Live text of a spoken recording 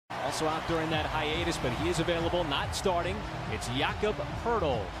Also out during that hiatus, but he is available, not starting. It's Jakob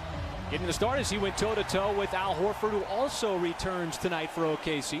Poeltl getting the start as he went toe-to-toe with Al Horford, who also returns tonight for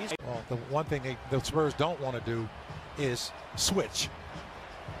OKC. Well, the one thing the Spurs don't want to do is switch.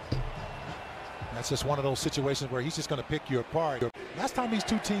 That's just one of those situations where he's just going to pick you apart. Last time these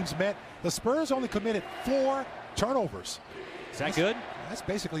two teams met, the Spurs only committed 4 turnovers. Is that good? That's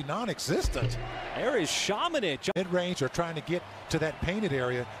basically non-existent. There is Shamanich. Mid-range or trying to get to that painted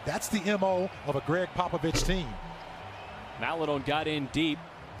area. That's the MO of a Greg Popovich team. Maladon got in deep,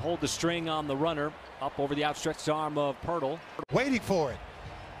 pulled the string on the runner, up over the outstretched arm of Poeltl. Waiting for it.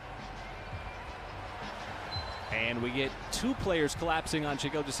 And we get 2 players collapsing on Shai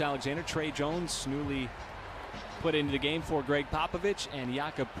Gilgeous-Alexander. Trey Jones, newly put into the game for Greg Popovich, and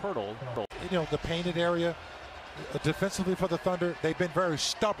Jakob Poeltl. You know, the painted area, defensively for the Thunder, they've been very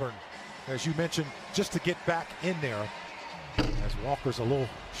stubborn, as you mentioned, just to get back in there. As Walker's a little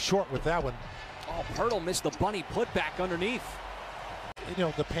short with that one. Oh, Poeltl missed the bunny putback underneath. You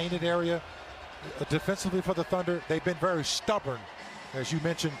know, the painted area, defensively for the Thunder, they've been very stubborn, as you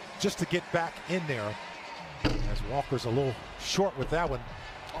mentioned, just to get back in there. As Walker's a little short with that one.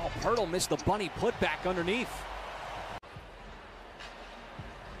 Oh, Poeltl missed the bunny putback underneath.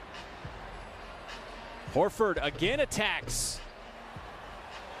 Horford again attacks.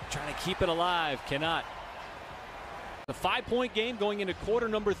 Trying to keep it alive, cannot. The 5-point game going into quarter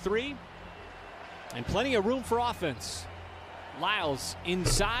number 3. And plenty of room for offense. Lyles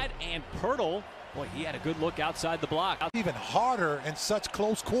inside, and Poeltl, boy, he had a good look outside the block. Even harder in such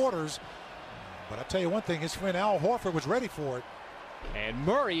close quarters. But I'll tell you one thing, his friend Al Horford was ready for it. And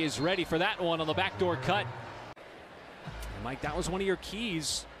Murray is ready for that one on the backdoor cut. And Mike, that was one of your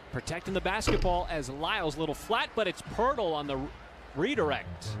keys, protecting the basketball as Lyles, little flat, but it's Poeltl on the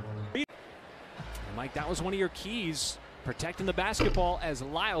redirect. And Mike, that was one of your keys, protecting the basketball as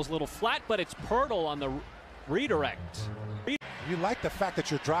Lyles, little flat, but it's Poeltl on the redirect. You like the fact that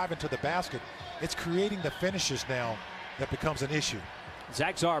you're driving to the basket. It's creating the finishes now that becomes an issue.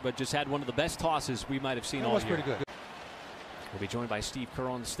 Zach Zarba just had one of the best tosses we might have seen all year. That was pretty good. We'll be joined by Steve Kerr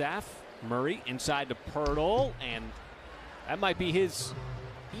on the staff. Murray inside to Poeltl, and that might be his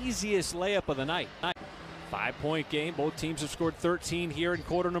easiest layup of the night. 5-point game. Both teams have scored 13 here in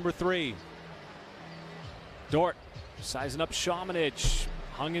quarter number 3. Dort sizing up Shamanich.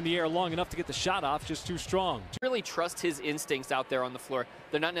 Hung in the air long enough to get the shot off, just too strong. Really trust his instincts out there on the floor.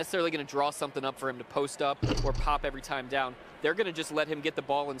 They're not necessarily going to draw something up for him to post up or pop every time down. They're going to just let him get the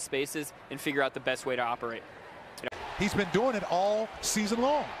ball in spaces and figure out the best way to operate. He's been doing it all season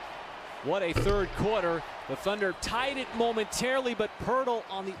long. What a third quarter. The Thunder tied it momentarily, but Poeltl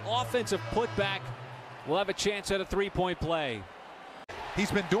on the offensive putback will have a chance at a 3-point play. He's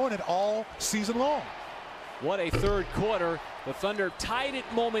been doing it all season long. What a third quarter. The Thunder tied it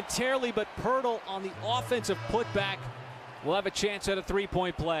momentarily, but Poeltl on the offensive putback will have a chance at a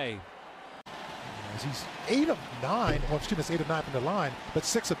 3-point play. He's 8 of 9, well, excuse me, it's 8 of 9 from the line, but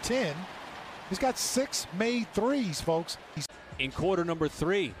 6 of 10. He's got 6 made threes, folks. He's in quarter number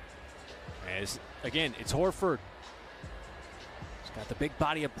 3. As again, it's Horford. He's got the big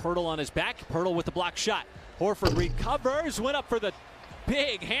body of Poeltl on his back. Poeltl with the block shot. Horford recovers, went up for the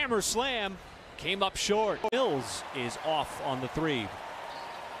big hammer slam. Came up short. Mills is off on the 3.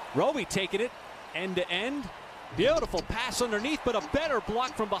 Roby taking it end to end. Beautiful pass underneath, but a better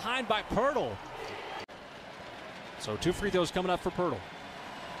block from behind by Poeltl. So 2 free throws coming up for Poeltl.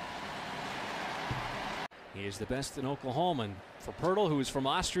 He is the best in Oklahoma. And for Poeltl, who is from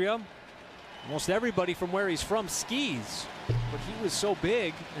Austria, almost everybody from where he's from skis. But he was so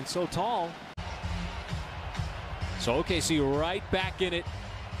big and so tall. So OKC right back in it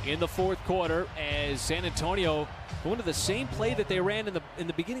in the 4th quarter as San Antonio going to the same play that they ran in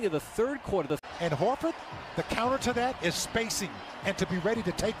the beginning of the 3rd quarter. And Horford, the counter to that is spacing and to be ready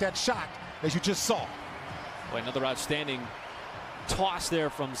to take that shot, as you just saw. Boy, another outstanding toss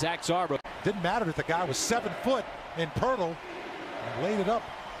there from Zach Zarba. Didn't matter that the guy was 7 foot in Poeltl and laid it up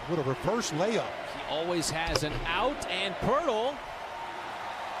with a reverse layup. He always has an out, and Poeltl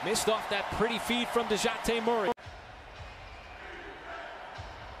missed off that pretty feed from DeJounte Murray.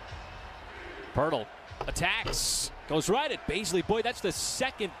 Poeltl attacks, goes right at Bazley. Boy, that's the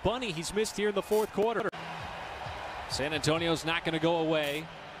 2nd bunny he's missed here in the 4th quarter. San Antonio's not going to go away.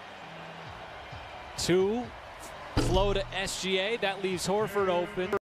 2 flow to SGA. That leaves Horford open.